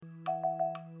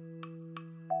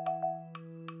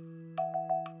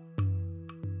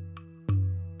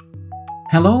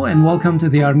Hello and welcome to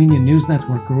the Armenian News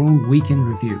Network Growing Week in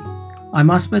Review. I'm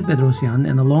Asmet Bedrosian,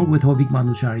 and along with Hovik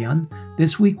Manoucharyan,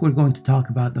 this week we're going to talk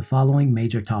about the following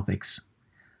major topics: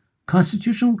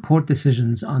 Constitutional Court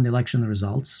decisions on election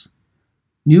results,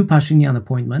 new Pashinyan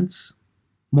appointments,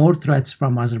 more threats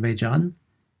from Azerbaijan,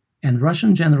 and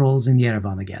Russian generals in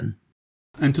Yerevan again.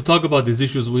 And to talk about these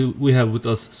issues, we have with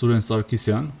us Suren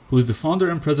Sarkisyan, who is the founder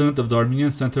and president of the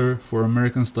Armenian Center for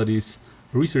American Studies,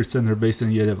 a research center based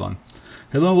in Yerevan.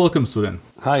 Hello and welcome, Suren.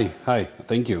 Hi.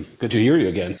 Thank you. Good to hear you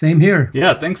again. Same here.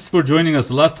 Yeah, thanks for joining us.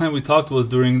 The last time we talked was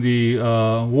during the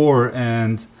war,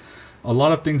 and a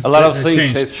lot of things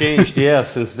have changed,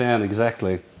 yes, since then,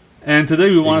 exactly. And today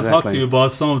we want to talk to you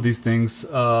about some of these things.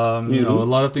 You know, a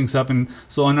lot of things happen.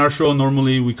 So on our show,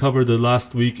 normally we cover the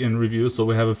last week in review, so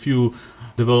we have a few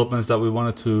developments that we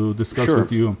wanted to discuss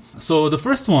with you. So the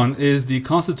first one is the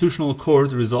Constitutional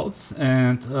Court results,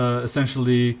 and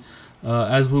essentially,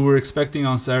 as we were expecting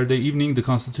on Saturday evening, the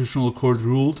Constitutional Court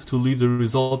ruled to leave the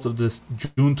results of the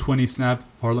June 20 snap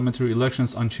parliamentary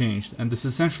elections unchanged. And this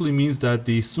essentially means that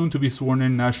the soon-to-be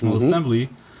sworn-in National Assembly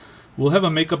will have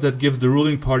a makeup that gives the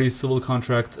ruling party's civil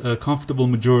contract a comfortable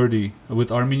majority,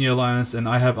 with Armenia Alliance and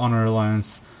I Have Honor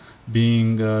Alliance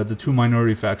being the two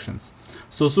minority factions.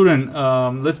 So Suren,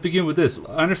 let's begin with this.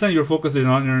 I understand your focus is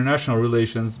on international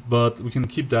relations, but we can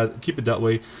keep it that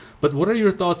way. But what are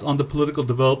your thoughts on the political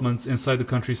developments inside the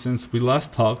country since we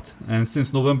last talked, and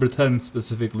since November 10th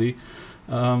specifically?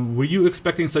 Were you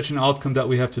expecting such an outcome that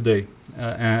we have today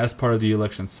as part of the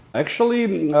elections? Actually,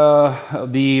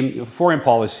 the foreign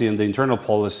policy and the internal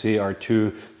policy are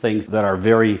two things that are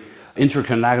very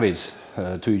interconnected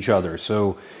to each other.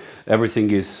 So everything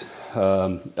is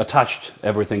attached.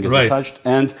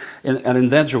 And in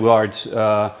that regard,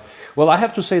 well, I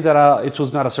have to say that it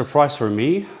was not a surprise for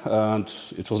me, and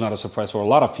it was not a surprise for a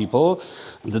lot of people.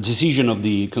 The decision of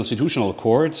the Constitutional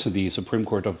Court, the Supreme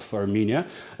Court of Armenia,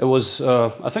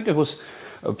 I think it was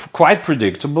quite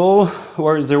predictable,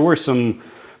 where there were some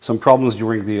problems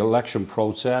during the election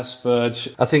process, but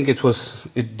I think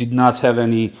it did not have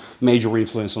any major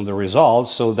influence on the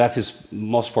results. So that is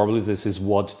most probably this is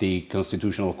what the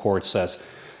Constitutional Court says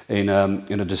in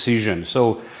a decision.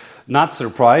 So, not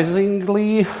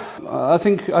surprisingly, I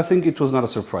think it was not a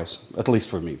surprise, at least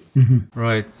for me.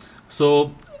 Right.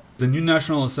 So the new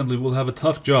National Assembly will have a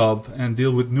tough job and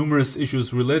deal with numerous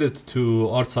issues related to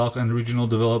Artsakh and regional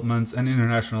developments and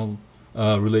international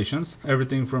relations.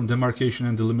 Everything from demarcation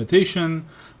and delimitation,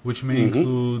 which may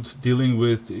include dealing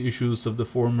with issues of the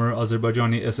former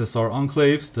Azerbaijani SSR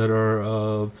enclaves that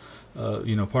are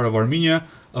part of Armenia.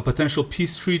 A potential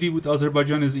peace treaty with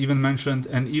Azerbaijan is even mentioned,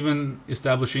 and even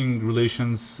establishing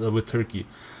relations with Turkey.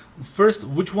 First,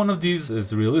 which one of these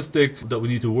is realistic that we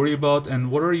need to worry about,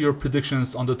 and what are your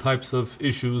predictions on the types of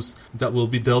issues that will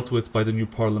be dealt with by the new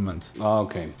parliament?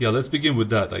 Okay. Yeah, let's begin with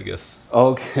that, I guess.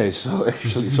 Okay, so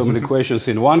actually so many questions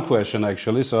in one question,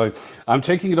 actually. So I'm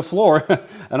taking the floor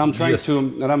and I'm trying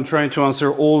to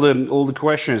answer all the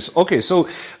questions. Okay, so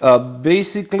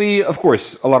basically, of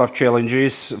course, a lot of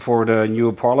challenges for the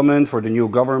new parliament, for the new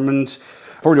government.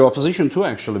 For the opposition too,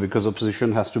 actually, because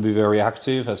opposition has to be very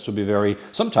active, has to be very,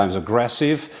 sometimes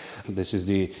aggressive. This is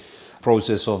the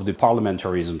process of the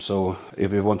parliamentarism. So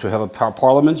if you want to have a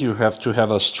parliament, you have to have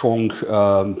a strong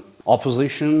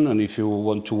opposition. And if you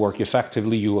want to work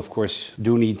effectively, you, of course,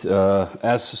 do need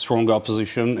as strong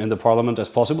opposition in the parliament as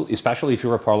possible, especially if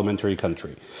you're a parliamentary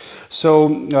country.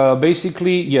 So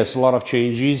basically, yes, a lot of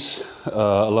changes,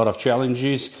 a lot of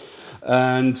challenges,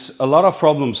 and a lot of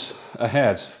problems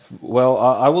ahead. Well,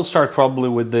 I will start probably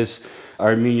with this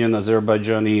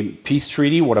Armenian-Azerbaijani peace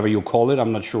treaty, whatever you call it.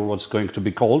 I'm not sure what's going to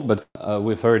be called, but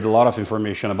we've heard a lot of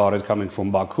information about it coming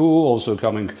from Baku,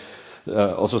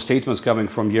 also statements coming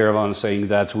from Yerevan saying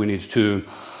that we need to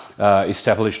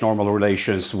establish normal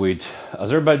relations with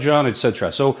Azerbaijan,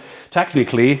 etc. So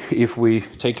technically, if we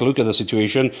take a look at the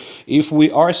situation, if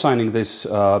we are signing this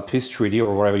peace treaty,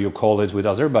 or whatever you call it, with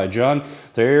Azerbaijan,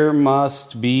 there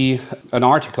must be an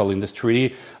article in this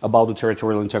treaty about the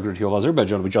territorial integrity of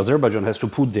Azerbaijan, which Azerbaijan has to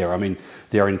put there. I mean,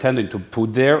 they are intending to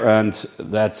put there, and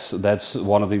that's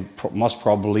one of the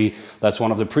that's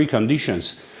one of the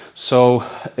preconditions. So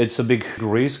it's a big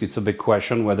risk, it's a big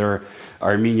question whether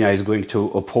Armenia is going to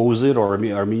oppose it or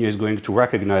Armenia is going to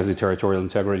recognize the territorial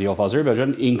integrity of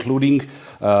Azerbaijan, including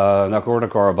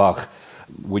Nagorno-Karabakh,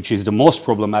 which is the most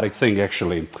problematic thing,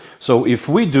 actually. So if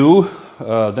we do,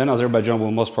 then Azerbaijan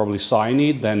will most probably sign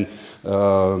it, then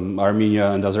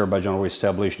Armenia and Azerbaijan will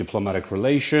establish diplomatic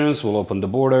relations, will open the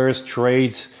borders,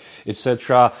 trade,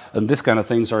 etc. And this kind of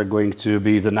things are going to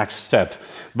be the next step.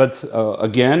 But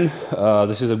again,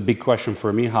 this is a big question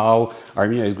for me, how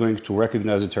Armenia is going to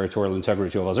recognize the territorial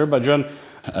integrity of Azerbaijan,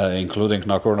 including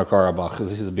Nagorno-Karabakh.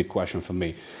 This is a big question for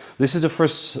me. This is the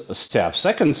first step.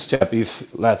 Second step, if,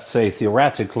 let's say,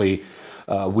 theoretically,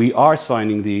 we are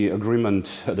signing the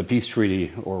agreement, the peace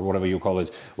treaty, or whatever you call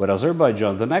it, with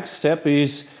Azerbaijan, the next step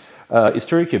is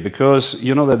Turkey, because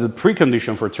you know that the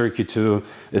precondition for Turkey to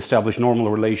establish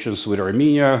normal relations with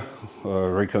Armenia,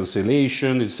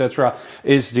 reconciliation, etc.,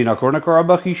 is the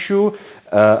Nagorno-Karabakh issue.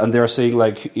 And they're saying,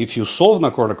 like, if you solve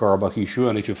Nagorno-Karabakh issue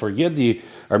and if you forget the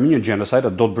Armenian genocide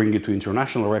and don't bring it to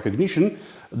international recognition,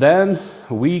 then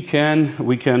we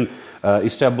can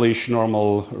establish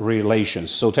normal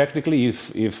relations. So technically,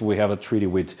 if we have a treaty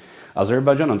with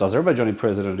Azerbaijan, and the Azerbaijani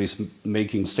president is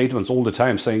making statements all the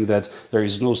time saying that there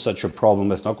is no such a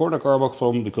problem as Nagorno-Karabakh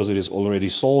problem because it is already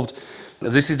solved.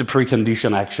 This is the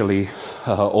precondition actually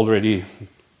already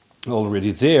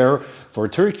there for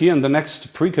Turkey, and the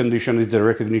next precondition is the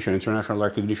recognition, international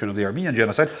recognition of the Armenian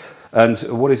genocide. And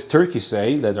what is Turkey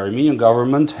saying? That the Armenian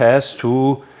government has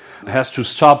to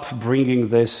stop bringing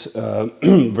this,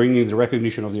 bringing the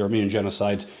recognition of the Armenian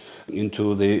genocide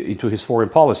into his foreign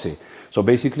policy. So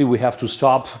basically, we have to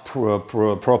stop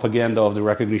propaganda of the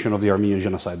recognition of the Armenian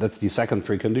genocide. That's the second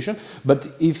precondition. But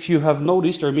if you have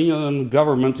noticed, the Armenian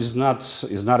government is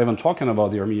not even talking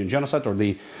about the Armenian genocide or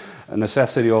the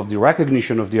necessity of the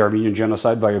recognition of the Armenian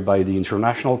genocide by the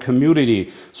international community.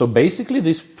 So basically,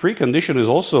 this precondition is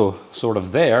also sort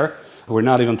of there. We're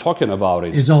not even talking about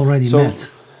it. It's already met.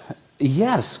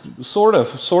 Yes, sort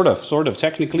of.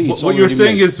 Technically, it's what you're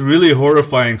saying is really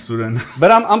horrifying, Suren. But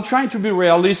I'm trying to be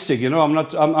realistic. You know,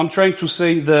 I'm trying to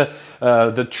say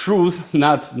the truth,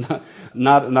 not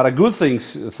a good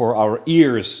things for our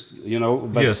ears. You know,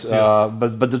 but yes.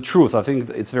 But the truth. I think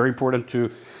it's very important to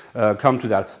come to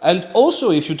that. And also,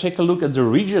 if you take a look at the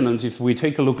region, and if we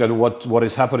take a look at what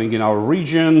is happening in our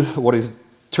region, what is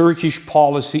Turkish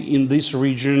policy in this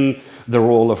region, the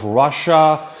role of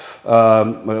Russia,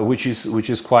 which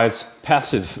is quite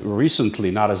passive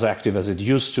recently, not as active as it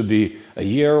used to be a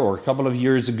year or a couple of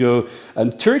years ago.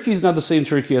 And Turkey is not the same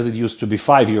Turkey as it used to be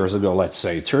 5 years ago, let's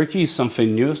say. Turkey is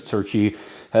something new. Turkey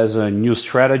has a new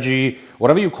strategy,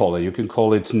 whatever you call it. You can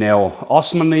call it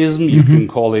neo-Osmanism, you can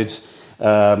call it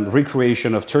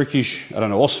recreation of Turkish, I don't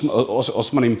know,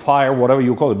 Osman Empire, whatever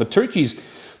you call it. But Turkey's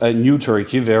a new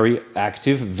Turkey, very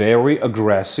active, very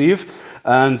aggressive.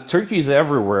 And Turkey is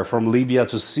everywhere, from Libya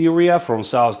to Syria, from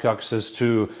South Caucasus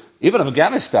to even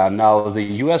Afghanistan. Now, the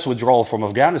U.S. withdrawal from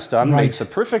Afghanistan makes a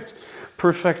perfect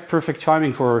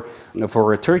timing for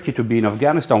Turkey to be in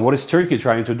Afghanistan. What is Turkey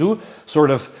trying to do? Sort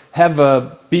of have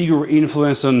a bigger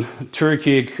influence on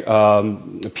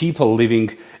Turkic people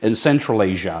living in Central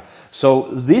Asia.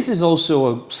 So this is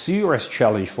also a serious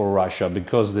challenge for Russia,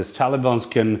 because these Taliban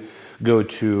can go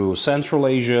to Central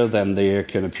Asia, then they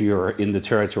can appear in the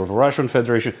territory of the Russian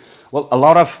Federation. Well, a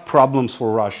lot of problems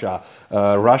for Russia.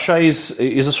 Russia is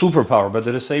a superpower, but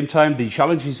at the same time, the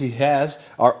challenges he has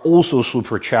are also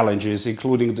super challenges,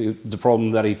 including the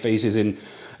problem that he faces in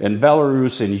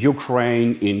Belarus, in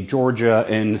Ukraine, in Georgia,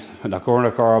 in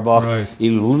Nagorno-Karabakh,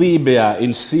 in Libya,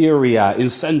 in Syria, in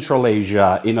Central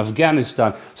Asia, in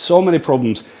Afghanistan. So many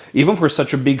problems, even for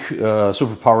such a big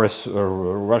superpower as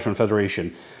Russian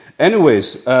Federation.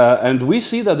 Anyways, and we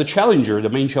see that the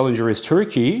main challenger is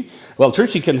Turkey. Well,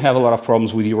 Turkey can have a lot of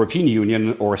problems with the European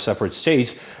Union or separate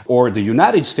states or the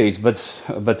United States, but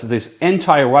this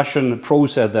anti-Russian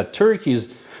process that Turkey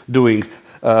is doing,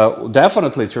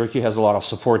 definitely Turkey has a lot of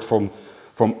support from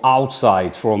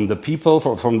outside, from the people,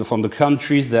 from the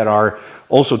countries that are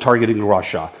also targeting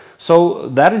Russia. So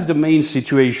that is the main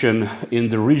situation in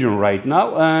the region right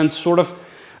now, and sort of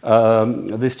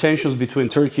these tensions between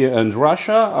Turkey and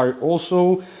Russia are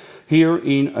also here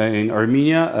in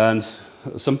Armenia, and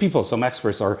some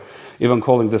experts are even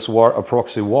calling this war a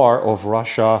proxy war of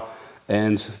Russia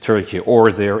and Turkey,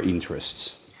 or their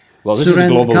interests. Well, this is a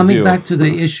global coming view. Back to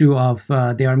the issue of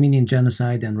the Armenian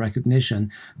genocide and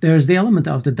recognition, there's the element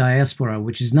of the diaspora,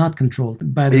 which is not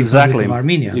controlled by the Republic of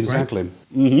Armenia. Exactly. Right?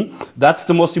 Mm-hmm. That's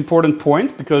the most important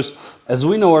point, because, as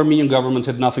we know, Armenian government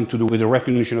had nothing to do with the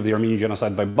recognition of the Armenian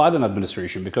genocide by Biden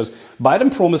administration, because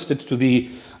Biden promised it to the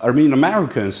Armenian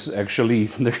Americans. Actually,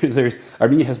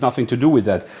 Armenia has nothing to do with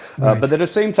that. But at the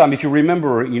same time, if you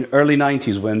remember, in early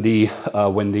 90s, when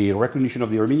the recognition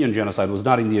of the Armenian genocide was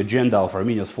not in the agenda of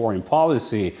Armenia's foreign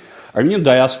policy, Armenian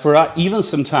diaspora, even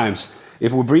sometimes,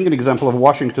 if we bring an example of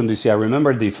Washington, D.C., I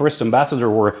remember the first ambassador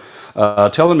were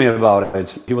telling me about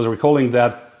it. He was recalling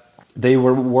that they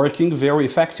were working very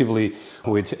effectively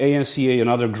ANCA and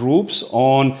other groups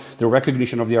on the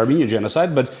recognition of the Armenian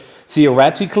genocide, but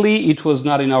theoretically it was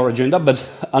not in our agenda, but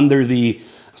under the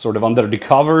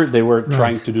cover, they were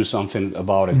trying to do something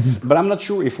about it. Mm-hmm. But I'm not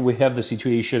sure if we have the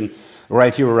situation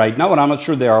right here, right now, and I'm not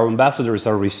sure that our ambassadors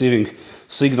are receiving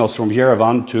signals from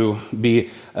Yerevan to be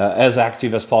as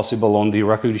active as possible on the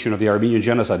recognition of the Armenian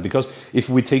genocide. Because if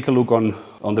we take a look on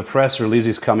the press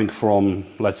releases coming from,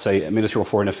 let's say, Ministry of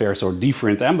Foreign Affairs or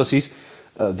different embassies,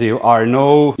 there are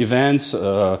no events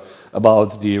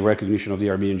about the recognition of the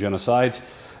Armenian genocide,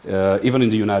 even in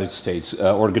the United States,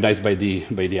 organized by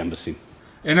the embassy.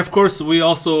 And of course, we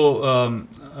also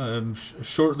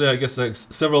shortly, I guess, like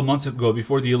several months ago,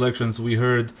 before the elections, we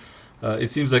heard it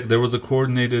seems like there was a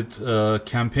coordinated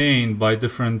campaign by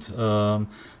different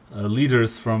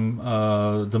leaders from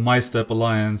the My Step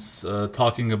Alliance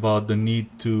talking about the need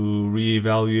to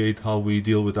reevaluate how we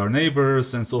deal with our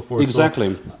neighbors and so forth.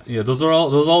 Exactly. So, yeah, those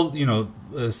all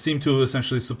seem to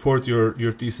essentially support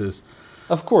your thesis.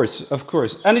 Of course,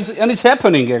 and it's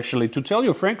happening. Actually, to tell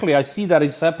you frankly, I see that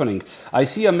it's happening. I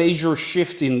see a major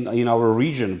shift in our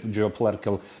region,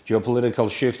 geopolitical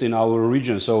shift in our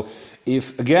region. So,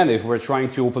 if we're trying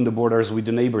to open the borders with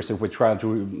the neighbors, if we try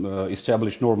to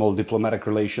establish normal diplomatic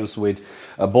relations with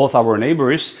both our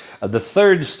neighbors, the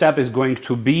third step is going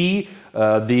to be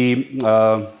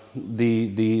the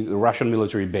Russian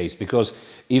military base. Because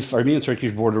if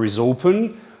Armenian-Turkish border is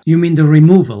open, you mean the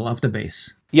removal of the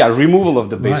base? Yeah, removal of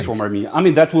the base from Armenia. I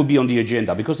mean, that will be on the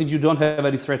agenda, because if you don't have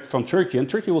any threat from Turkey, and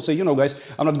Turkey will say, guys,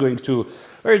 I'm not going to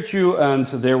hurt you, and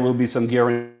there will be some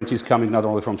guarantees coming not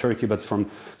only from Turkey, but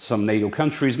from some NATO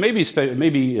countries, maybe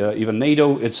even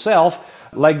NATO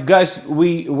itself. Like, guys,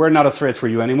 we're not a threat for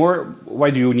you anymore. Why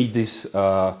do you need this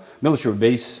military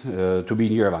base to be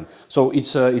in Yerevan? So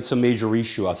it's a major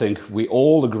issue. I think we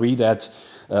all agree that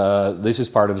this is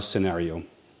part of the scenario.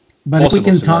 But if we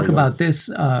can talk about this,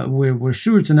 we're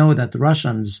sure to know that the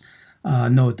Russians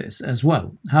know this as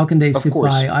well. How can they sit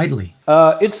by idly?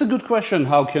 It's a good question.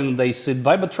 How can they sit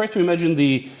by? But try to imagine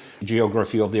the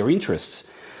geography of their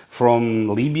interests. From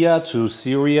Libya to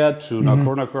Syria to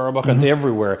Nagorno-Karabakh and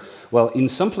everywhere. Well, in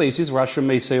some places, Russia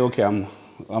may say, okay,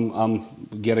 I'm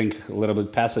getting a little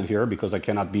bit passive here because I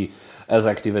cannot be as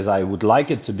active as I would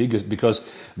like it to be, because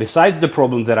besides the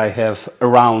problem that I have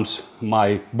around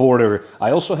my border,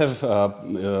 I also have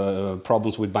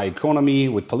problems with my economy,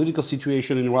 with political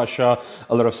situation in Russia,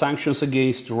 a lot of sanctions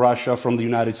against Russia from the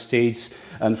United States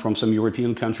and from some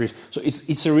European countries. So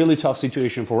it's a really tough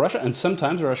situation for Russia, and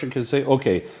sometimes Russia can say,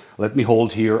 okay, let me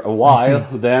hold here a while,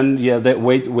 then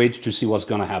wait to see what's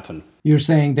going to happen. You're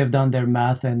saying they've done their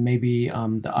math, and maybe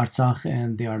the Artsakh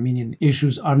and the Armenian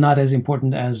issues are not as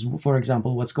important as, for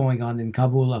example, what's going on in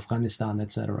Kabul, Afghanistan,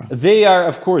 etc. They are,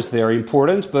 of course, they are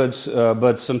important, but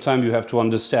sometimes you have to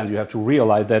understand, you have to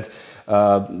realize that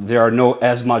there are no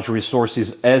as much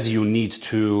resources as you need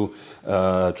to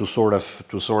sort of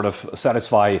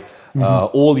satisfy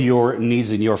all your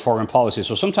needs in your foreign policy.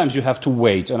 So sometimes you have to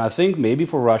wait, and I think maybe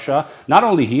for Russia, not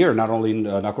only here, not only in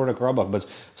Nagorno-Karabakh, but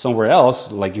somewhere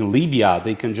else, like in Libya,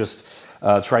 they can just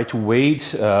try to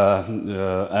wait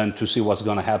and to see what's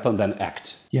going to happen, then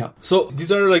act. Yeah. So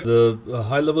these are like the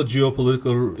high-level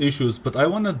geopolitical issues, but I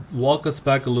want to walk us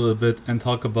back a little bit and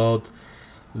talk about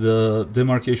the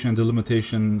demarcation and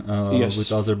delimitation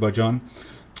with Azerbaijan.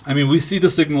 I mean, we see the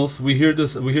signals, we hear the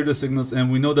signals,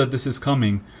 and we know that this is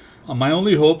coming. My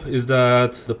only hope is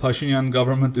that the Pashinyan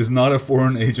government is not a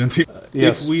foreign agent.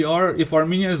 Yes. If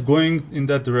Armenia is going in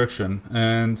that direction,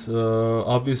 and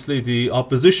obviously the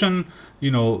opposition,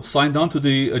 signed on to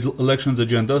the elections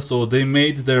agenda, so they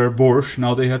made their borscht,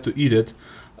 now they have to eat it.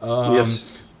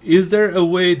 Yes. Is there a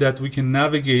way that we can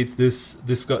navigate this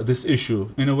issue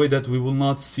in a way that we will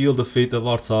not seal the fate of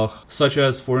Artsakh? Such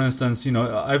as, for instance,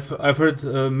 I've heard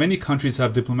many countries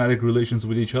have diplomatic relations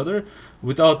with each other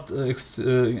without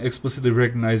explicitly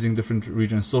recognizing different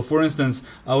regions. So, for instance,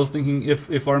 I was thinking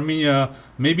if Armenia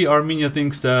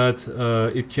thinks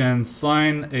that it can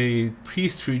sign a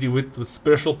peace treaty with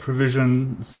special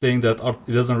provision saying that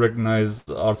it doesn't recognize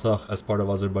Artsakh as part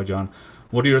of Azerbaijan.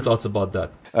 What are your thoughts about that?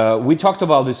 We talked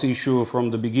about this issue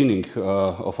from the beginning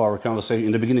of our conversation.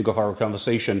 In the beginning of our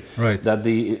conversation, right. That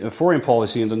the foreign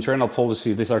policy and the internal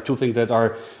policy, these are two things that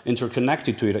are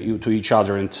interconnected to each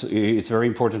other, and it's very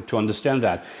important to understand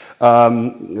that.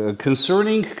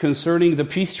 Concerning the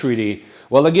peace treaty,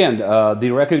 well, again,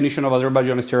 the recognition of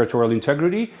Azerbaijan's territorial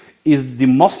integrity is the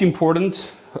most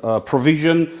important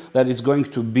provision that is going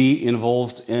to be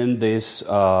involved in this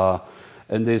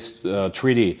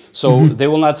treaty. So they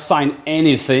will not sign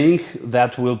anything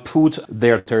that will put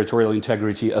their territorial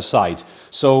integrity aside.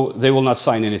 So they will not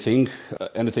sign anything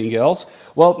else.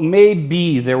 Well,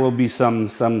 maybe there will be some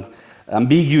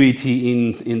ambiguity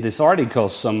in this article,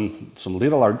 some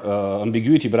little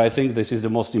ambiguity, but I think this is the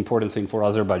most important thing for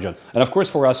Azerbaijan. And of course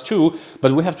for us too,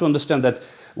 but we have to understand that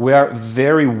we are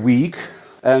very weak,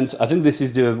 and I think this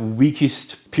is the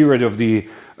weakest period of the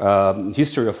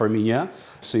history of Armenia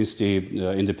since the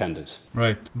independence.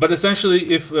 Right. But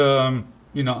essentially, if I'm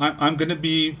going to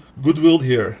be goodwilled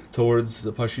here towards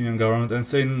the Pashinyan government and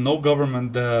say no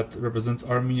government that represents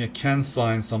Armenia can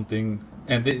sign something,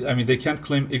 and they can't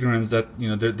claim ignorance that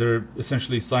they're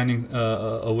essentially signing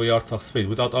away Artsak's fate.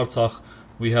 Without Artsakh,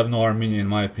 we have no Armenia, in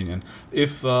my opinion.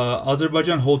 If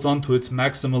Azerbaijan holds on to its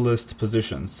maximalist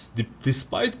positions,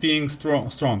 despite being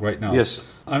strong right now, yes,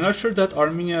 I'm not sure that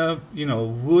Armenia,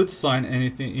 would sign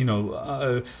anything.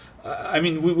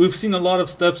 We've seen a lot of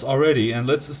steps already, and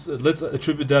let's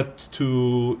attribute that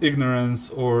to ignorance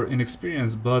or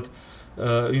inexperience. But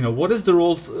what is the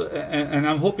role? And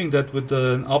I'm hoping that with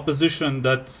an opposition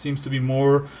that seems to be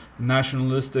more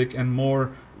nationalistic and more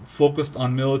focused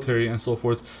on military and so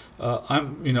forth,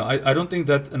 I don't think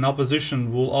that an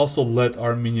opposition will also let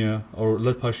Armenia or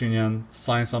let Pashinyan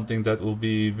sign something that will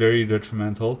be very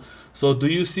detrimental. So do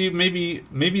you see maybe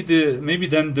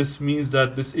then this means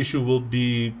that this issue will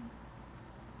be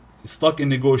stuck in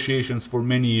negotiations for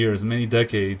many years, many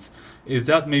decades? Is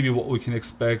that maybe what we can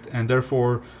expect, and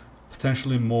therefore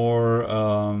potentially more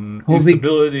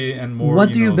instability and more?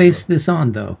 What do you base this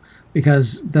on, though?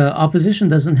 Because the opposition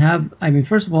doesn't have,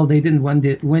 first of all, they didn't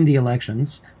win the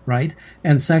elections, right?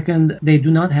 And second, they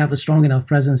do not have a strong enough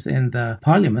presence in the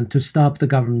parliament to stop the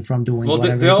government from doing whatever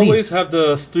it needs. Well, they always have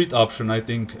the street option, I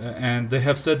think, and they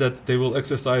have said that they will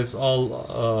exercise all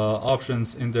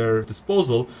options in their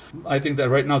disposal. I think that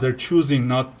right now they're choosing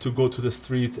not to go to the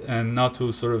street and not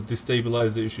to sort of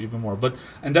destabilize the issue even more.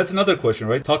 And that's another question,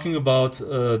 right? Talking about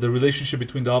the relationship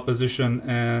between the opposition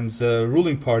and the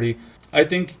ruling party, I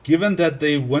think given that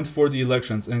they went for the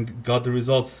elections and got the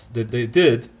results that they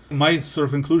did, my sort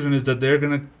of conclusion is that they're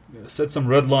going to set some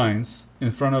red lines in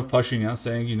front of Pashinyan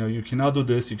saying, you cannot do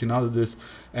this, you cannot do this.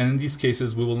 And in these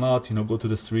cases, we will not, go to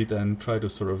the street and try to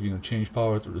sort of, change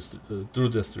power through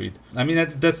the street.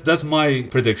 That's my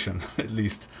prediction, at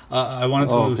least. I wanted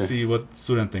to see what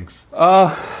Suren thinks.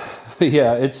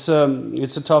 Yeah, it's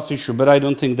a tough issue, but I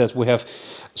don't think that we have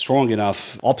strong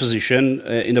enough opposition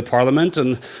in the parliament,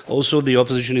 and also the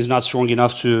opposition is not strong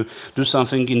enough to do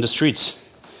something in the streets.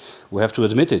 We have to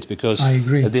admit it, because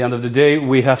at the end of the day,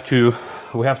 we have to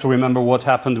remember what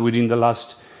happened within the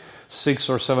last 6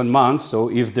 or 7 months.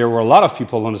 So if there were a lot of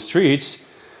people on the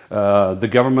streets, the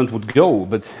government would go,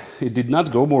 but it did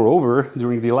not go. Moreover,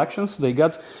 during the elections, they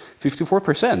got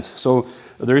 54%. So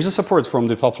there is a support from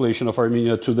the population of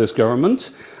Armenia to this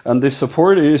government, and this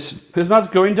support is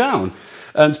not going down.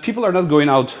 And people are not going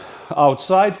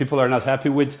outside. People are not happy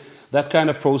with that kind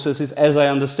of processes, as I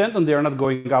understand, and they are not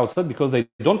going outside because they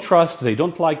don't trust, they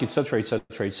don't like, etc.,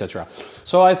 etc., etc.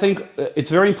 So I think it's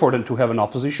very important to have an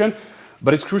opposition,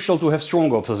 but it's crucial to have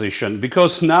strong opposition,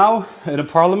 because now in a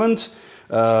parliament,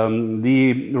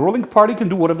 the ruling party can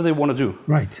do whatever they want to do.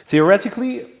 Right.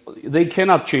 Theoretically, they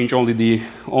cannot change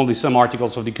only some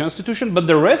articles of the constitution, but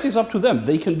the rest is up to them.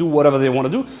 They can do whatever they want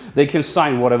to do. They can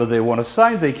sign whatever they want to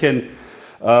sign. They can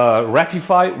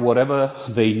ratify whatever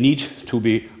they need to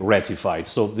be ratified.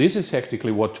 So this is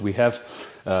technically what we have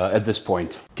at this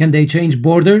point. Can they change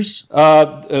borders?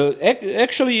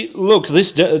 Actually, look,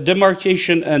 this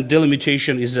demarcation and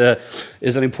delimitation is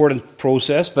an important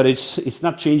process, but it's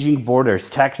not changing borders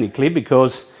technically,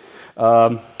 because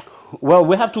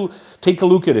we have to take a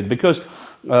look at it, because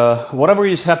whatever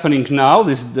is happening now,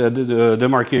 this the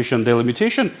demarcation,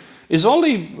 delimitation, is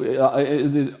only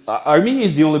Armenia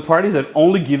is the only party that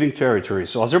only giving territory.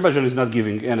 So Azerbaijan is not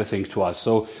giving anything to us.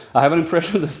 So I have an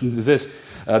impression that this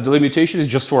delimitation is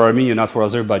just for Armenia, not for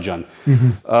Azerbaijan.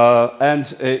 Mm-hmm. And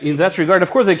in that regard,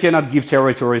 of course, they cannot give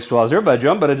territories to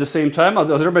Azerbaijan, but at the same time,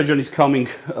 Azerbaijan is coming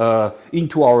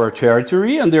into our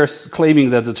territory, and they're claiming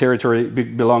that the territory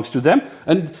belongs to them.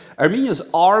 And Armenia's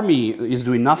army is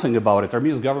doing nothing about it.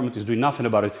 Armenia's government is doing nothing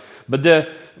about it. But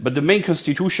the main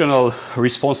constitutional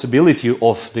responsibility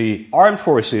of the armed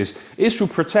forces is to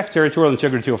protect territorial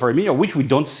integrity of Armenia, which we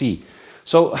don't see.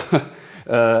 So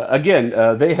again,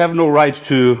 they have no right,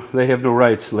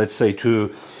 let's say,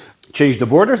 to change the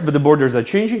borders, but the borders are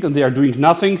changing and they are doing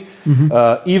nothing,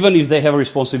 even if they have a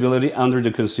responsibility under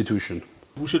the constitution.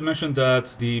 We should mention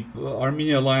that the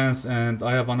Armenia Alliance and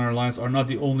Ayavan Alliance are not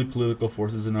the only political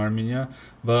forces in Armenia,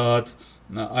 but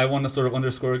I want to sort of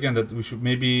underscore again that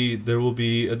maybe there will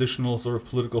be additional sort of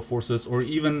political forces or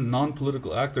even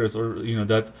non-political actors, or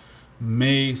that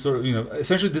may sort of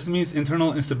essentially this means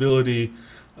internal instability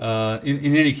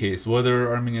in any case,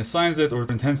 whether Armenia signs it or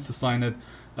intends to sign it.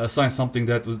 Sign something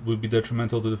that would be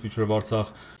detrimental to the future of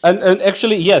Artsakh. And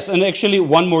actually, yes, and actually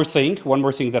one more thing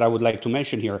that I would like to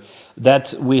mention here,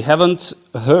 that we haven't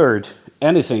heard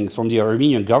anything from the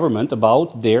Armenian government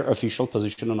about their official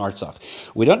position on Artsakh.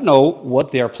 We don't know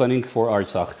what they are planning for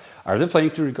Artsakh. Are they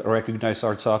planning to recognize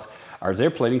Artsakh? Are they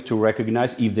planning to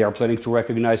recognize, if they are planning to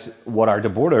recognize, what are the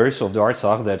borders of the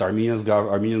Artsakh that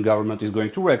Armenian government is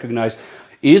going to recognize?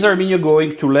 Is Armenia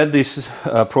going to let this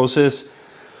process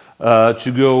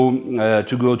to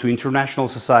go to international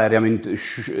society? I mean,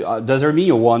 does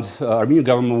Armenian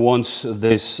government wants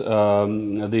this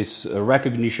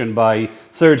recognition by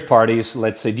third parties,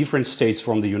 let's say different states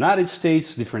from the United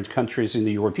States, different countries in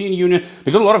the European Union?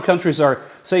 Because a lot of countries are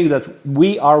saying that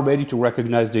we are ready to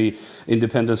recognize the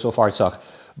independence of Artsakh.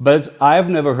 But I've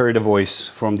never heard a voice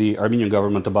from the Armenian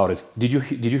government about it. Did you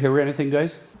hear anything,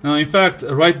 guys? No, in fact,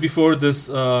 right before these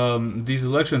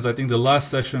elections, I think the last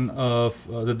session of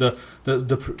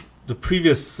the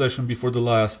previous session before the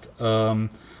last,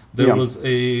 there was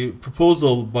a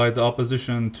proposal by the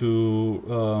opposition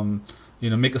to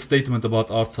make a statement about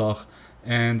Artsakh,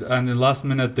 and in the last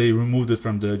minute they removed it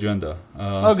from the agenda.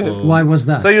 Okay. So why was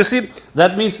that? So you see,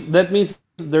 that means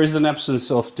there is an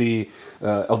absence of the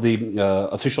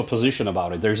official position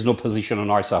about it. There is no position on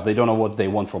Artsakh. They don't know what they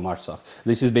want from Artsakh.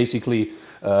 This is basically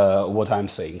what I'm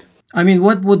saying. I mean,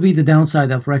 what would be the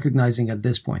downside of recognizing at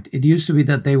this point? It used to be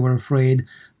that they were afraid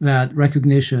that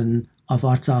recognition of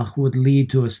Artsakh would lead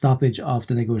to a stoppage of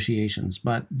the negotiations.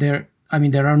 But there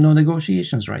are no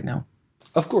negotiations right now.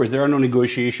 Of course, there are no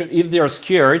negotiations. If they are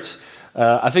scared,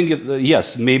 I think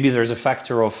yes, maybe there's a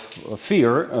factor of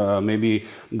fear. Maybe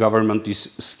government is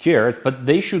scared, but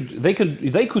they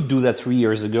could do that 3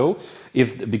 years ago,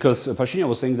 because Pashinyan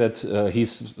was saying that he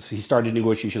started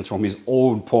negotiations from his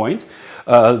own point.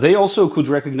 They also could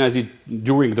recognize it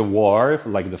during the war,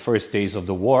 like the first days of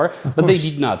the war, but they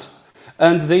did not,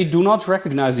 and they do not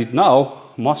recognize it now,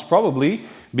 most probably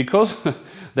because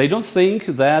they don't think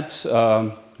that.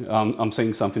 I'm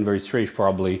saying something very strange,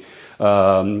 probably,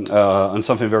 and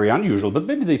something very unusual, but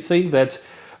maybe they think that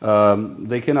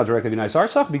they cannot recognize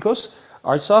Artsakh because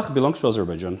Artsakh belongs to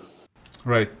Azerbaijan.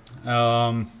 Right.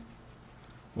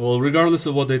 Well, regardless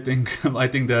of what they think, I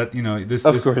think that this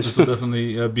will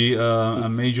definitely be a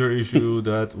major issue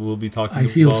that we'll be talking about.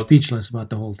 I feel speechless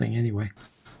about the whole thing anyway.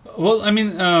 Well, I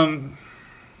mean,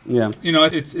 yeah,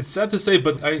 it's sad to say,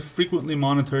 but I frequently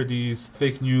monitor these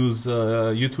fake news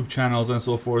YouTube channels and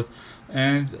so forth,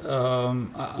 and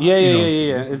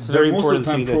it's very important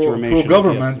thing that you're mentioning.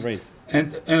 Pro-government, yes, right.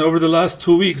 And over the last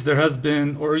 2 weeks, there has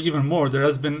been, or even more, there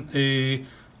has been a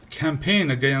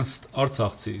campaign against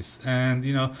Artsakhtsis, and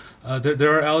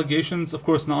there are allegations, of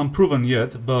course not unproven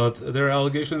yet, but there are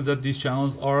allegations that these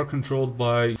channels are controlled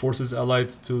by forces allied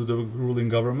to the ruling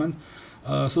government.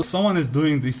 So someone is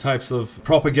doing these types of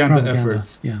propaganda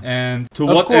efforts, and to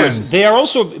what end? They are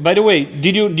also, by the way,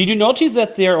 did you notice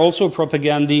that they are also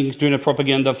doing a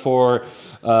propaganda for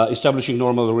establishing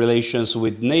normal relations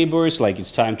with neighbors, like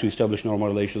it's time to establish normal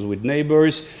relations with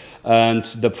neighbors, and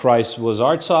the price was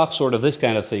Artsakh, sort of this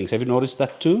kind of things. Have you noticed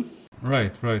that too?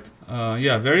 Right.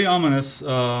 Very ominous.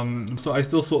 So I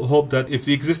still hope that if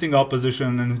the existing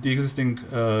opposition and the existing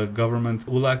government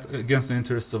will act against the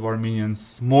interests of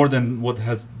Armenians more than what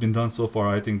has been done so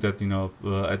far, I think that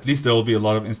at least there will be a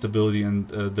lot of instability, and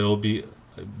there will be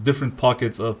different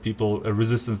pockets of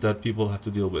resistance that people have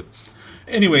to deal with.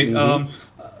 Anyway,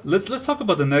 let's talk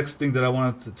about the next thing that I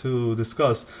wanted to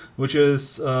discuss, which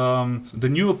is the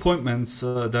new appointments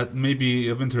that may be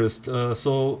of interest.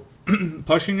 So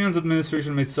Pashinyan's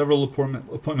administration made several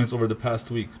appointments over the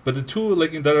past week, but the two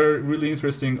that are really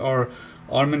interesting are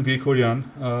Armen Grigoryan,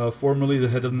 formerly the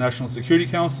head of the National Security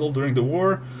Council during the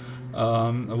war,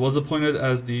 was appointed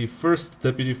as the first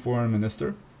deputy foreign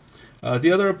minister.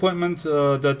 The other appointment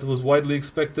that was widely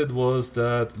expected was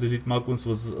that Lilit Maguns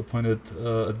was appointed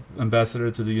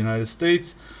ambassador to the United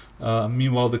States.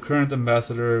 Meanwhile, the current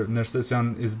ambassador,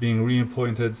 Nersesyan, is being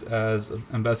reappointed as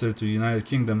ambassador to the United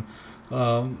Kingdom.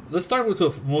 Let's start with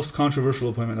the most controversial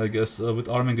appointment, I guess, with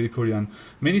Armen Grigoryan.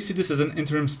 Many see this as an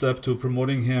interim step to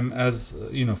promoting him as,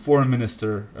 foreign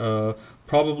minister,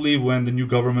 probably when the new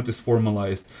government is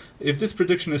formalized. If this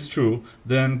prediction is true,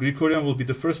 then Grigoryan will be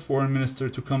the first foreign minister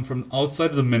to come from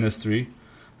outside of the ministry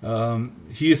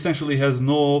he essentially has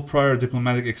no prior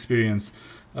diplomatic experience.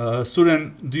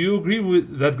 Suren, do you agree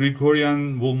with that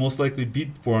Grigoryan will most likely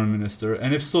be foreign minister?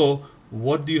 And if so,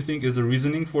 what do you think is the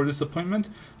reasoning for this appointment?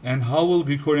 And how will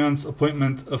Grigoryan's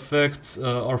appointment affect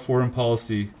our foreign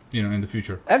policy, in the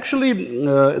future? Actually,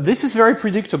 this is very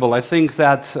predictable. I think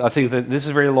that this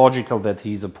is very logical that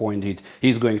he's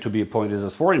going to be appointed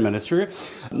as foreign minister,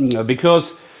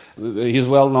 because he's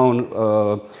well known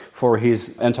for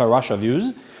his anti-Russia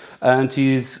views. And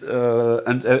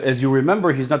and as you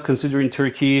remember, he's not considering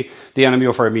Turkey the enemy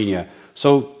of Armenia.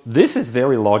 So this is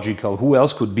very logical. Who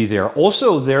else could be there?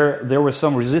 Also, there was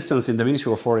some resistance in the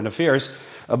Ministry of Foreign Affairs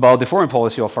about the foreign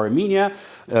policy of Armenia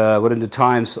within the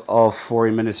times of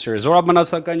Foreign Minister Zorab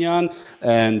Manasakyanyan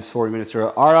and Foreign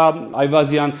Minister Arab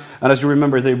Ayvazyan. And as you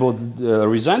remember, they both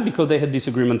resigned because they had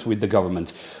disagreement with the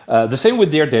government. The same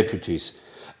with their deputies.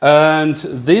 And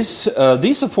this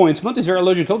appointment is very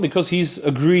logical because he's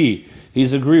agree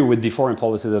with the foreign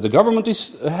policy that the government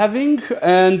is having,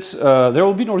 and there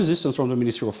will be no resistance from the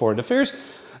Ministry of Foreign Affairs.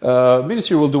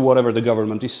 Ministry will do whatever the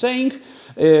government is saying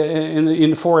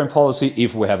in foreign policy,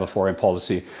 if we have a foreign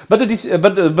policy. But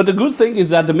the good thing is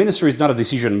that the ministry is not a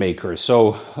decision maker.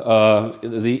 So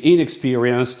the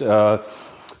inexperienced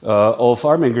of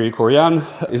Armen Grigoryan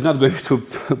is not going to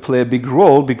play a big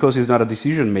role because he's not a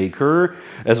decision maker.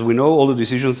 As we know, all the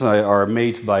decisions are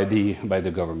made by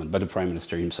the government, by the prime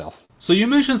minister himself. So you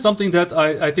mentioned something that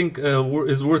I think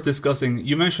is worth discussing.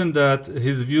 You mentioned that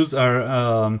his views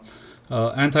are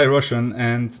anti-Russian,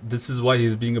 and this is why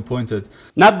he's being appointed.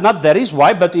 Not that is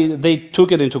why, but they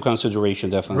took it into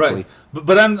consideration, definitely. Right.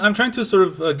 But I'm trying to sort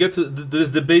of get to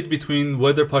this debate between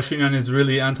whether Pashinyan is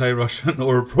really anti-Russian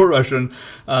or pro-Russian.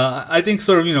 I think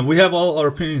sort of, we have all our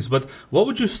opinions, but what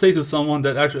would you say to someone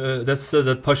that actually that says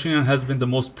that Pashinyan has been the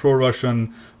most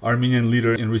pro-Russian Armenian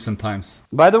leader in recent times?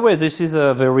 By the way, this is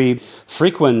a very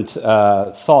frequent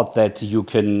thought that you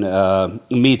can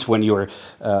meet when you're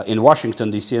in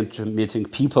Washington, D.C., and meeting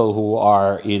people who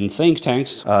are in think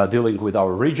tanks dealing with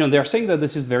our region. They're saying that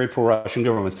this is very pro-Russian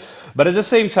government. But at the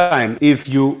same time, if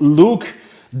you look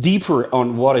deeper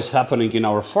on what is happening in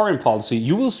our foreign policy,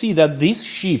 you will see that these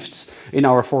shifts in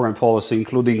our foreign policy,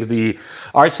 including the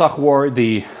Artsakh war,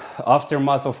 the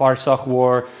aftermath of Artsakh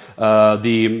war,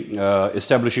 the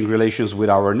establishing relations with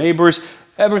our neighbors,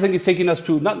 everything is taking us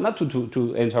to not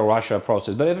to anti-Russia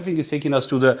process, but everything is taking us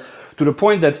to the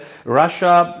point that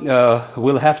Russia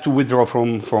will have to withdraw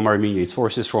from Armenia, its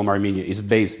forces from Armenia, its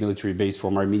military base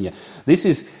from Armenia. This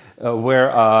is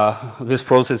where these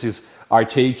processes are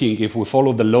taking, if we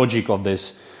follow the logic of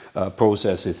this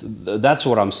processes. That's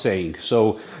what I'm saying.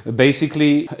 So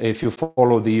basically, if you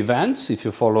follow the events, if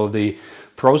you follow the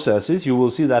processes, you will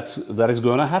see that is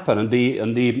going to happen. And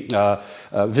the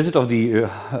visit of the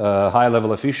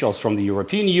high-level officials from the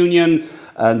European Union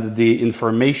and the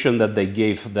information that they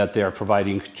gave, that they are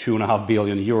providing 2.5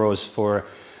 billion euros for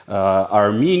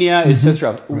Armenia,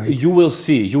 etc. Right. You will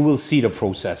see the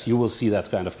process. You will see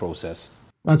that kind of process.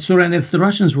 But Suren, if the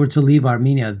Russians were to leave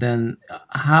Armenia, then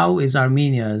how is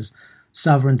Armenia's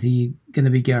sovereignty going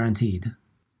to be guaranteed?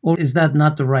 Or is that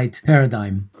not the right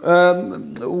paradigm?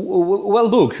 Well,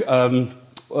 look,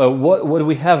 what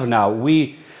we have now,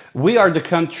 we are the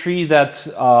country that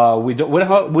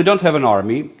we don't have an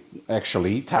army,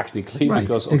 actually, technically, right,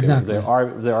 because exactly.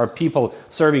 there are people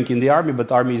serving in the army, but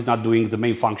the army is not doing the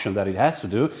main function that it has to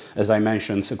do, as I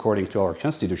mentioned, according to our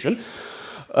constitution.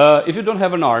 If you don't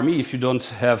have an army, if you don't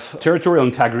have territorial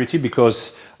integrity,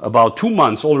 because about 2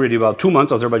 months,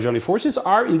 Azerbaijani forces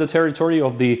are in the territory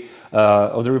of the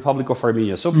Republic of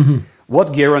Armenia. So,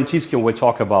 what guarantees can we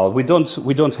talk about? We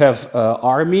don't have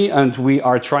army, and we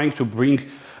are trying to bring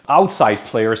outside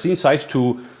players inside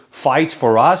to fight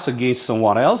for us against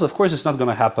someone else. Of course, it's not going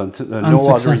to happen. No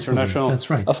other international. That's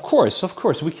right. Of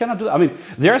course, we cannot do that. I mean,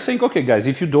 they are saying, okay, guys,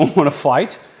 if you don't want to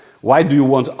fight, why do you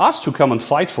want us to come and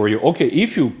fight for you? Okay,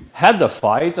 if you had the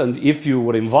fight and if you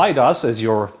would invite us as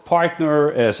your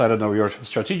partner, as, I don't know, your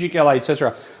strategic ally,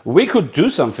 etc., we could do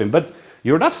something, but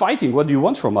you're not fighting. What do you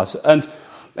want from us? And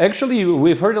actually,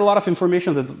 we've heard a lot of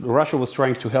information that Russia was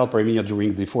trying to help Armenia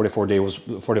during the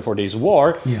 44 days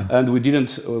war, yeah. and we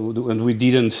didn't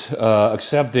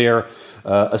accept their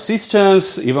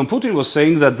assistance. Even Putin was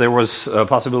saying that there was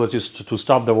possibilities to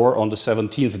stop the war on the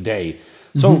 17th day.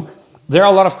 So there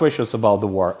are a lot of questions about the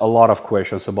war,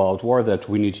 that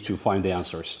we need to find the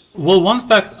answers. Well, one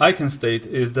fact I can state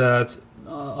is that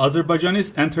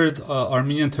Azerbaijanis entered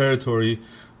Armenian territory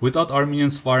without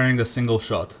Armenians firing a single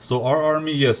shot. So our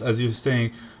army, yes, as you're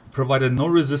saying, provided no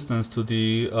resistance to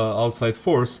the outside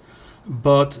force.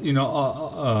 But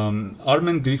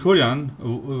Armen Grigoryan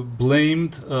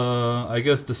blamed, I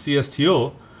guess, the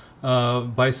CSTO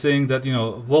by saying that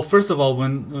well, first of all,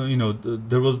 when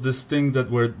there was this thing that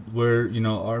where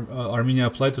Armenia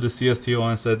applied to the CSTO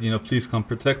and said please come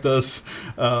protect us,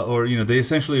 or they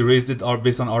essentially raised it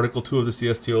based on Article 2 of the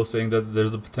CSTO, saying that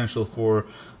there's a potential for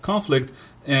conflict.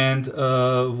 And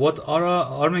what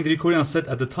Armen Grigoryan said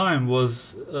at the time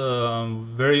was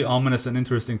very ominous and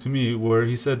interesting to me, where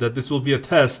he said that this will be a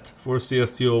test for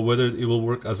CSTO whether it will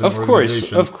work as an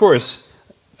organization.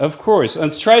 Of course.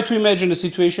 And try to imagine a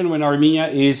situation when Armenia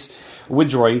is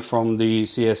withdrawing from the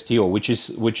CSTO, which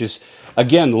is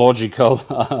again logical,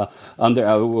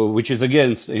 which is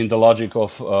against in the logic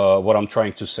of what I'm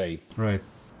trying to say. Right.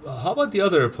 How about the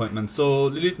other appointments? So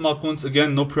Lilit Makunts,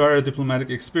 again, no prior diplomatic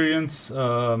experience,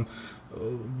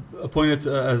 appointed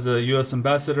as a U.S.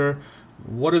 ambassador.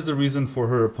 What is the reason for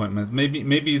her appointment?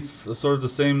 Maybe it's sort of the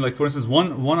same. Like, for instance,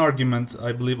 one argument,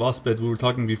 I believe Osped, we were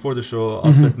talking before the show,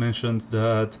 Osped mentioned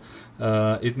that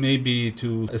it may be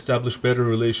to establish better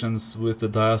relations with the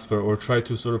diaspora or try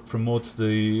to sort of promote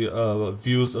the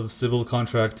views of civil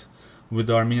contract with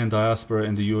the Armenian diaspora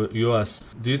in the U.S.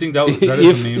 Do you think that is the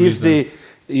main reason?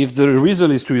 If the reason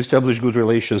is to establish good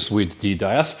relations with the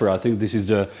diaspora, I think this is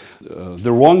the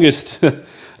wrongest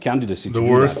candidacy. The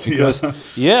worst, because,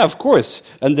 yeah, of course,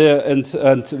 and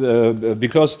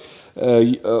because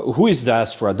who is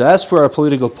diaspora? Diaspora are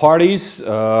political parties.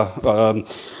 I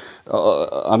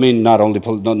mean, not only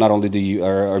the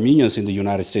Armenians in the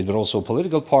United States, but also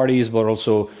political parties, but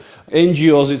also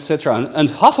NGOs, etc. And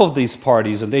half of these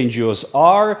parties and NGOs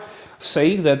are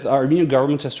saying that our Armenian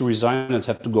government has to resign and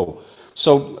have to go.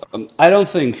 So I don't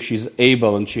think she's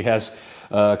able and she has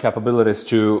capabilities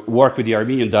to work with the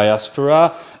Armenian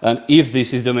diaspora. And if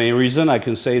this is the main reason, I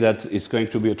can say that it's going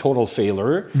to be a total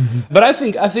failure. But I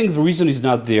think the reason is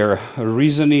not there. The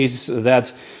reason is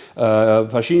that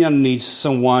Pashinyan needs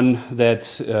someone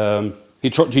that he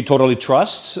totally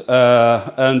trusts,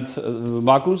 and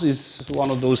Makunts is one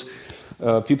of those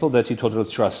people that he totally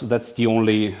trusts. That's the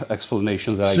only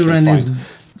explanation that I can find.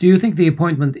 Do you think the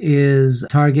appointment is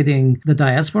targeting the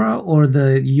diaspora or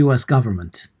the U.S.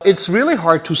 government? It's really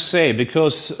hard to say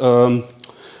because,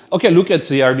 look at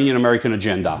the Armenian-American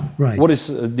agenda. Right. What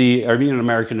is the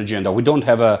Armenian-American agenda? We don't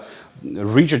have a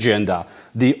rich agenda.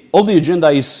 All the agenda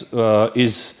is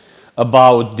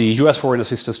about the U.S. foreign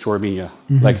assistance to Armenia.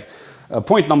 Like,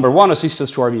 point number one,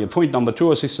 assistance to Armenia. Point number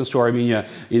two, assistance to Armenia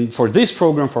for this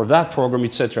program, for that program,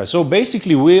 etc. So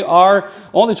basically, we are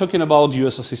only talking about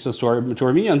U.S. assistance to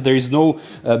Armenia, and there is no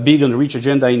big and rich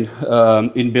agenda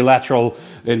in bilateral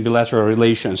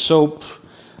relations. So.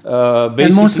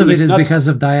 And most of it is because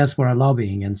of diaspora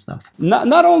lobbying and stuff.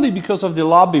 Not only because of the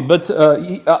lobby, but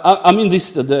I mean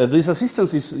this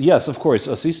assistance is, yes, of course,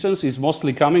 assistance is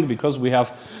mostly coming because we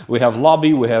have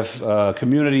lobby, we have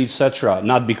community, etc.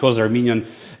 Not because Armenian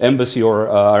embassy or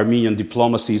Armenian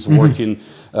diplomacy is working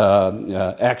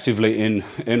actively in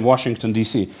Washington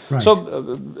D.C. Right. So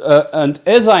and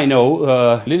as I know,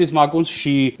 Lilit Makunts,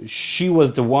 she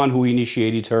was the one who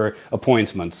initiated her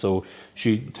appointment. So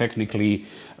she technically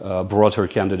brought her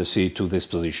candidacy to this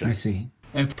position. I see.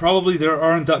 And probably there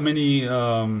aren't that many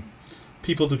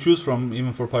people to choose from,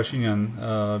 even for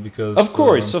Pashinyan, because of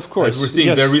course, as we're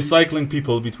seeing, they're recycling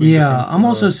people between. Yeah, I'm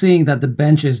also seeing that the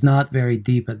bench is not very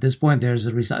deep at this point. There's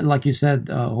like you said,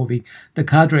 Hovik, the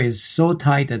cadre is so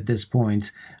tight at this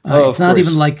point. It's not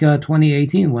even like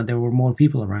 2018 when there were more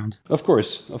people around. Of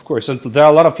course, and there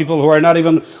are a lot of people who are not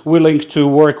even willing to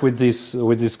work with this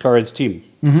current team.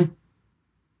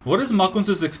 What is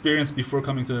Makunts' experience before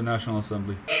coming to the National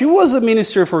Assembly? She was a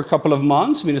minister for a couple of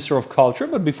months, Minister of Culture,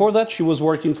 but before that she was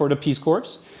working for the Peace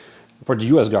Corps, for the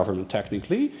US government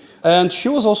technically, and she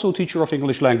was also a teacher of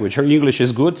English language. Her English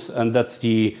is good, and that's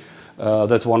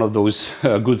one of those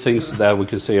good things that we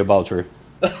can say about her.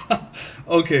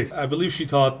 Okay, I believe she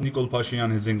taught Nikol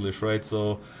Pashinyan his English, right?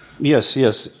 So yes,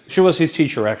 she was his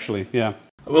teacher actually, yeah.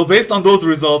 Well, based on those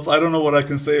results, I don't know what I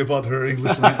can say about her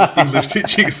English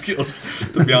teaching skills,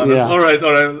 to be honest. Yeah. All right.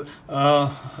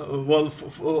 Well,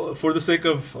 for the sake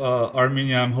of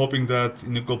Armenia, I'm hoping that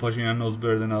Nikol Pashinyan knows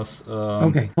better than us.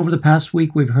 Okay. Over the past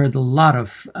week, we've heard a lot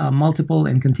of multiple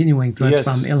and continuing threats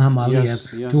from Ilham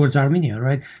Aliyev towards Armenia,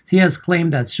 right? He has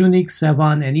claimed that Syunik,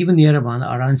 Sevan, and even Yerevan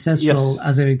are ancestral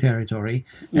Azeri territory,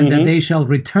 and that they shall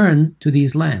return to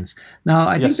these lands. Now,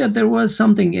 I think that there was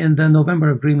something in the November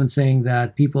agreement saying that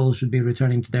that people should be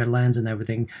returning to their lands and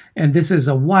everything. And this is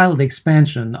a wild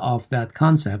expansion of that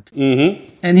concept. Mm-hmm.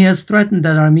 And he has threatened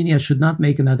that Armenia should not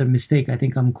make another mistake, I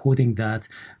think I'm quoting that,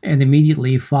 and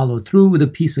immediately follow through with a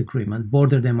peace agreement,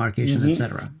 border demarcation,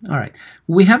 etc. All right.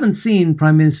 We haven't seen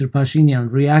Prime Minister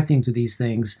Pashinyan reacting to these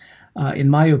things, in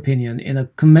my opinion, in a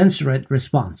commensurate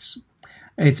response.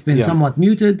 It's been somewhat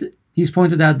muted. He's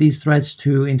pointed out these threats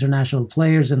to international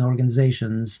players and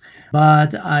organizations,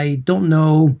 but I don't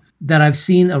know that I've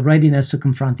seen a readiness to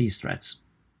confront these threats.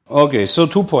 Okay, so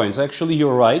 2 points. Actually,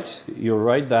 you're right. You're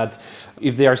right that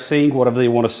if they are saying whatever they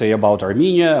want to say about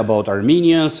Armenia, about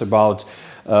Armenians, about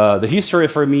the history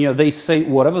of Armenia, they say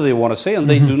whatever they want to say, and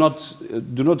they do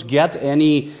not get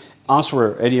any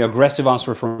answer, any aggressive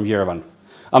answer from Yerevan.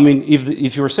 I mean,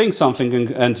 if you're saying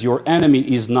something and your enemy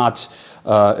is not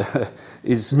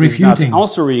is not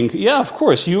answering, yeah, of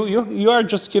course, you are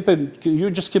just keep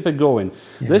it going.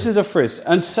 Yeah. This is the first,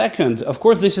 and second, of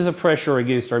course, this is a pressure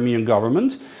against Armenian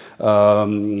government.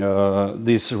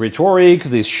 This rhetoric,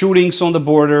 these shootings on the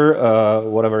border,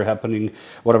 whatever is happening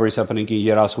in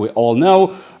Yeras, we all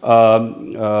know.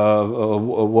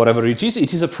 Whatever it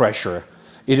is a pressure.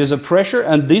 It is a pressure,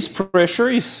 and this pressure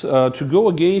is to go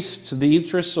against the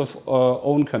interests of our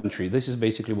own country. This is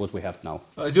basically what we have now.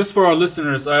 Just for our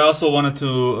listeners, I also wanted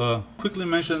to quickly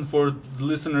mention for the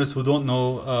listeners who don't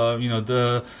know,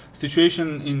 the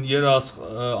situation in Yeras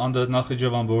on the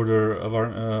Nakhichevan border of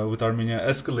with Armenia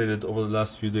escalated over the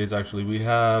last few days. Actually, we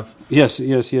have yes,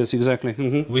 exactly.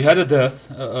 Mm-hmm. We had a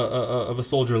death of a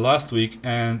soldier last week,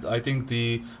 and I think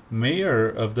the mayor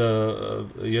of the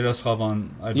Yeras Khavan,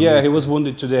 I believe, he was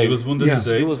wounded today. He was wounded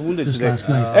today. He was wounded just today. Last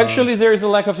night. Actually, there is a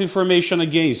lack of information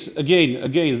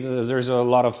there's a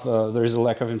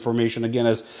lack of information again,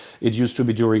 as it used to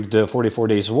be during the 44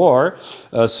 days war.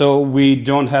 So we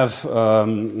don't have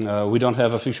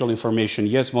official information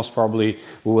yet. Most probably,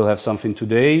 we will have something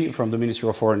today from the Ministry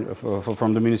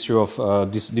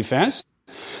of Defense.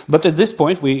 But at this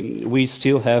point, we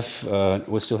still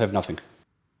have nothing.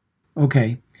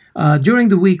 Okay. During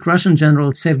the week, Russian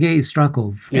General Sergei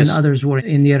Istrakov and others were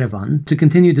in Yerevan to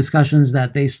continue discussions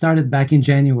that they started back in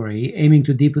January, aiming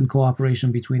to deepen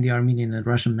cooperation between the Armenian and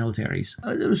Russian militaries.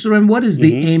 Suren, what is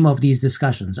the aim of these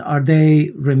discussions? Are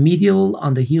they remedial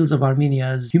on the heels of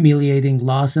Armenia's humiliating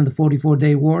loss in the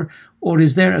 44-day war? Or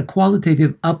is there a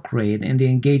qualitative upgrade in the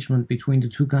engagement between the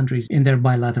two countries in their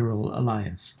bilateral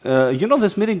alliance?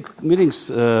 These meetings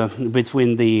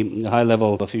between the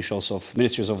high-level officials of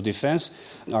ministries of defense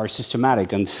are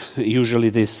systematic, and usually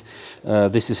this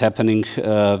is happening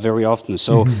very often.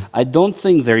 So I don't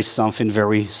think there is something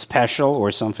very special or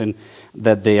something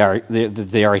that they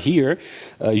are here.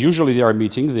 Usually they are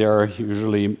meeting. They are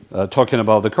usually talking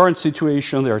about the current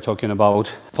situation. They are talking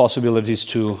about possibilities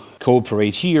to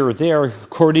cooperate here or there,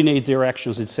 coordinate their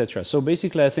actions, etc. So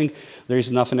basically, I think there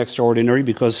is nothing extraordinary,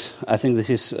 because I think this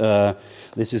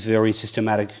is very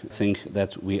systematic thing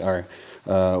that we are.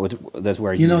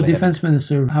 Defense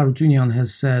Minister Harutyunyan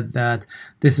has said that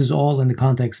this is all in the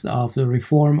context of the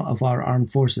reform of our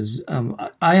armed forces.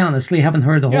 I honestly haven't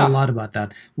heard a whole lot about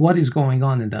that. What is going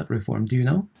on in that reform? Do you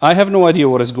know? I have no idea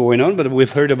what is going on, but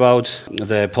we've heard about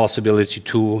the possibility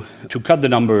to cut the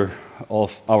number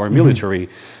of our military.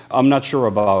 I'm not sure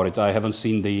about it. I haven't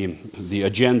seen the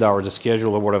agenda or the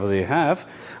schedule or whatever they have,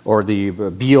 or the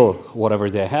bill, whatever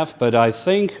they have. But I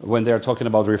think when they're talking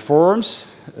about reforms,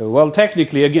 well,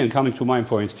 technically, again, coming to my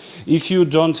point, if you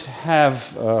don't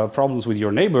have problems with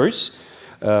your neighbors,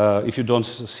 if you don't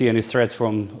see any threat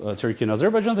from Turkey and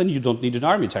Azerbaijan, then you don't need an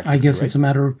army, technically. I guess it's a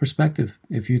matter of perspective.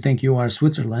 If you think you are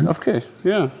Switzerland. Okay,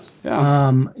 yeah.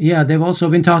 They've also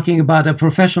been talking about a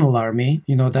professional army.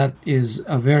 That is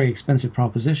a very expensive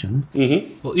proposition.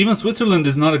 Well, even Switzerland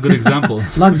is not a good example.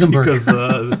 Luxembourg. Because,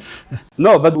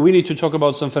 no, but we need to talk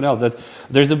about something else. That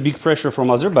there's a big pressure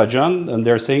from Azerbaijan, and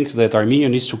they're saying that Armenia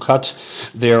needs to cut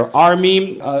their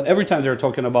army. Every time they're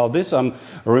talking about this, I'm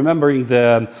remembering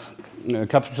the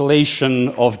capitulation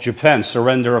of Japan,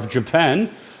 surrender of Japan,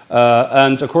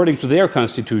 and according to their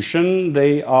constitution,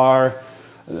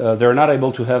 they're not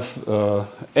able to have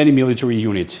any military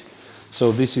unit.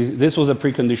 So this was a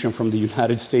precondition from the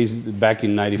United States back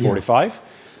in 1945.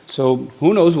 So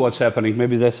who knows what's happening?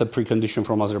 Maybe that's a precondition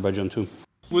from Azerbaijan too.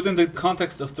 Within the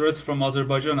context of threats from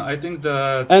Azerbaijan, I think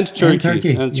that and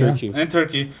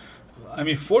Turkey. I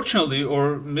mean, fortunately,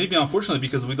 or maybe unfortunately,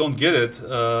 because we don't get it,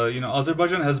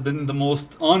 Azerbaijan has been the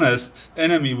most honest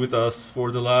enemy with us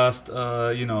for the last,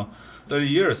 30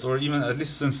 years, or even at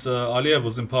least since Aliyev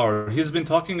was in power. He's been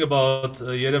talking about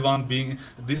Yerevan being,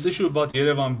 this issue about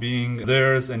Yerevan being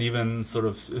theirs and even sort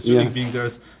of Syunik being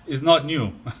theirs is not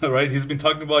new, right? He's been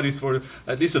talking about this for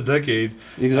at least a decade.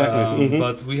 Exactly.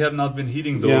 But we have not been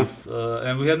heeding those,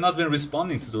 and we have not been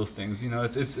responding to those things. You know,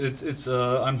 it's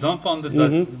I'm dumbfounded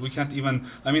that we can't even,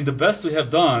 I mean, the best we have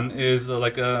done is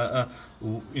like a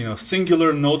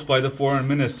singular note by the foreign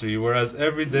ministry, whereas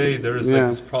every day there is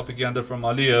this propaganda from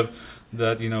Aliyev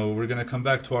that, we're going to come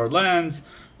back to our lands,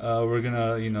 we're going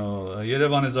to,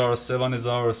 Yerevan is ours, Sevan is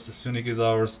ours, Syunik is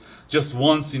ours. Just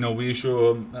once, we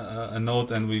issue a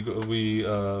note and we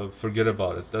forget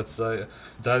about it.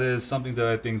 That is something that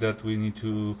I think that we need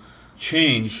to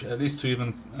change, at least to even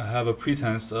have a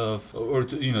pretense of, or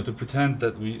to pretend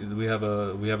that we have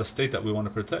a state that we want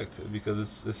to protect,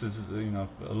 because this is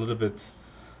a little bit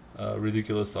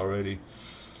ridiculous already.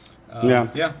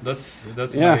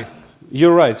 That's my...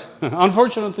 You're right.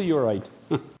 Unfortunately, you're right.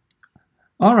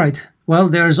 All right. Well,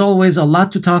 there's always a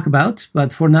lot to talk about,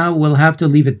 but for now we'll have to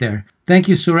leave it there. Thank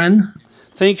you, Suren.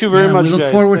 Thank you very much, guys. We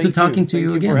look forward to talking to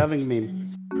you again. Thank you for having me.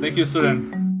 Thank you, Suren.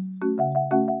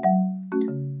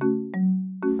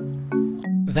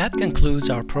 That concludes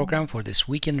our program for this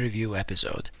Week in Review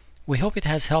episode. We hope it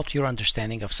has helped your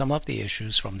understanding of some of the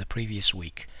issues from the previous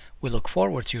week. We look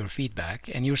forward to your feedback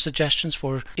and your suggestions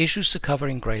for issues to cover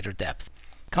in greater depth.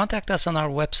 Contact us on our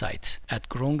website at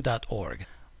grung.org,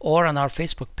 or on our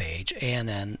Facebook page,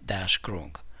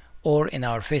 ANN-Grung, or in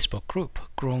our Facebook group,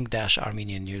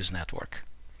 Grung-Armenian News Network.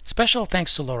 Special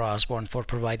thanks to Laura Osborne for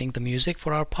providing the music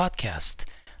for our podcast.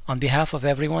 On behalf of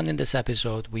everyone in this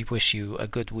episode, we wish you a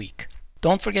good week.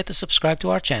 Don't forget to subscribe to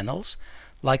our channels,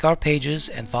 like our pages,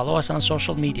 and follow us on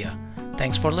social media.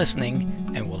 Thanks for listening,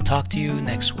 and we'll talk to you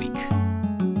next week.